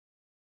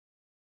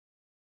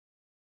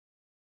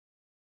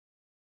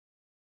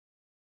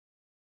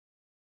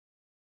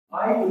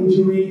Eye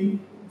injury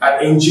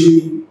and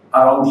injury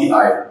around the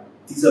eye.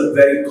 These are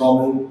very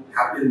common,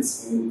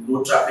 happens in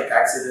road traffic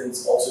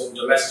accidents, also in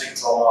domestic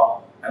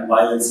trauma and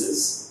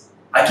violences.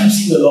 I keep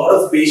seeing a lot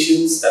of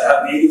patients that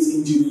have various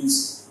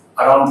injuries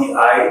around the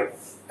eye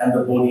and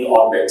the bony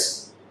orbit.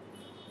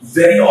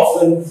 Very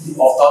often, the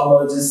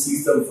ophthalmologist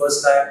sees them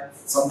first time,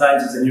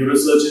 sometimes it's a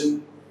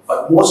neurosurgeon,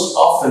 but most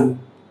often,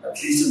 at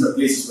least in the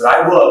places where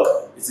I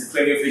work, it's a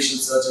craniofacial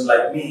surgeon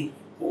like me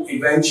who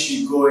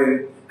eventually go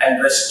in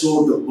and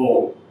restore the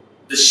bone,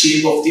 the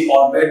shape of the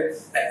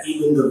orbit, and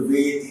even the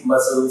way the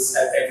muscles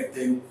and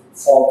everything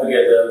form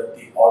together,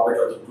 the orbit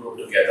or the globe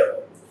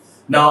together.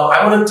 Now,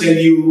 I want to tell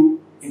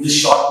you in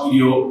this short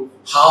video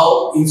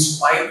how, in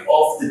spite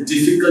of the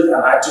difficult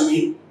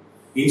anatomy,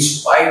 in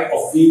spite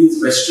of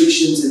various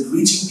restrictions in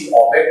reaching the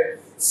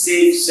orbit,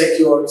 safe,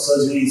 secure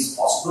surgery is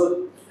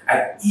possible,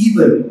 and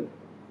even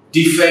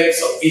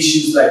defects or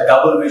issues like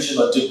double vision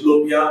or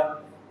diplopia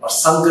or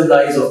sunken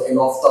eyes of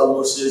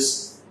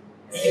anophthalmosis,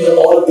 even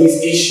all of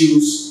these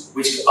issues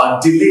which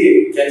are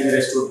delayed can be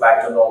restored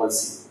back to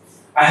normalcy.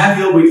 I have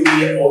here with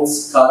me an old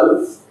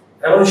skull.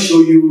 I want to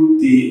show you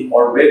the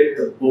orbit,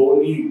 the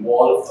bony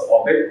wall of the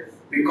orbit.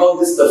 We call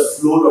this the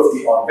floor of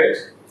the orbit,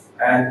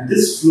 and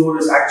this floor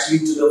is actually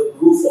to the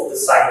roof of the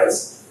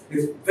sinus.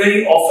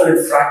 Very often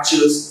it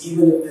fractures,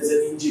 even if there's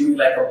an injury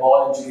like a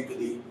ball injury to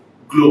the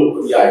globe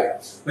of the eye.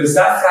 When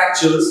that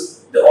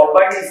fractures, the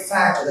orbital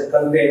fat or the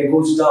content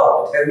goes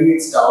down, it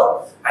herniates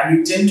down, and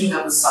you tend to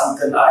have a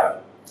sunken eye.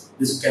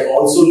 This can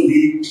also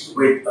lead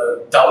with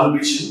double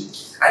vision.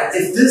 And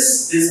if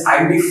this is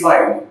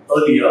identified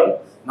earlier,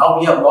 now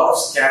we have a lot of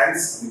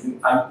scans, we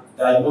can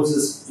diagnose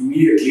this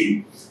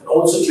immediately and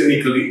also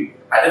clinically.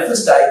 And if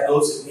it's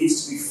diagnosed, it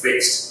needs to be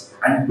fixed.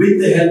 And with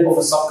the help of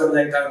a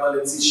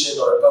subconjunctival incision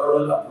or a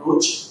coronal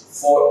approach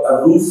for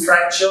a roof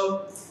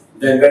fracture,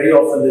 then very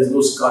often there's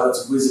no scar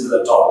that's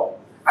visible at all.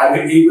 And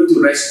we're able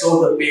to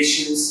restore the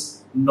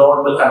patient's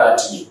normal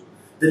anatomy.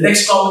 The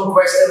next common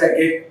question I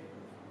get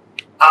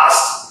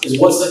asked is,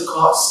 what's the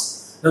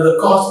cost? Now, the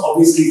cost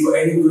obviously for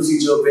any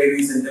procedure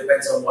varies and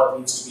depends on what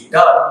needs to be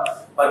done.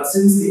 But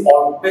since the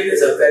orbit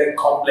is a very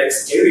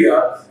complex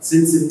area,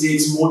 since it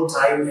takes more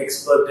time,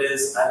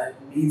 expertise, and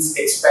it needs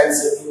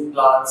expensive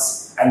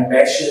implants and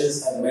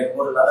meshes and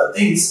medboard and other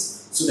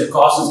things, so the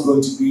cost is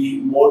going to be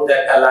more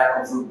than a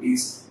lakh of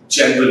rupees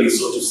generally,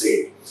 so to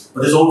say.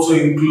 But this also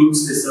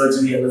includes the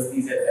surgery,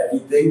 anesthesia, and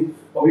everything.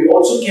 But we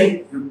also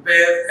can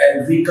repair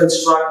and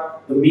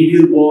reconstruct the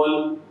medial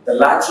wall, the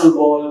lateral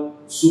wall,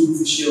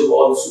 superficial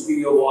wall,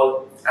 superior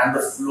wall, and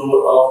the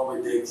floor along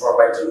with the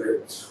intraorbital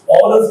rib.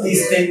 All of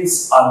these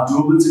things are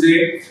doable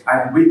today,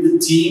 and with the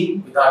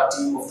team, with our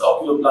team of the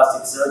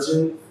oculoplastic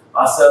surgeon,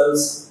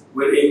 ourselves,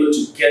 we're able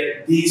to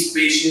get these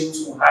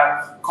patients who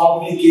have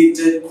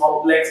complicated,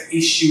 complex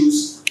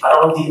issues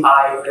around the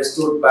eye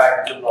restored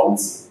back to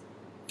normalcy.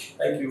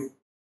 Thank you.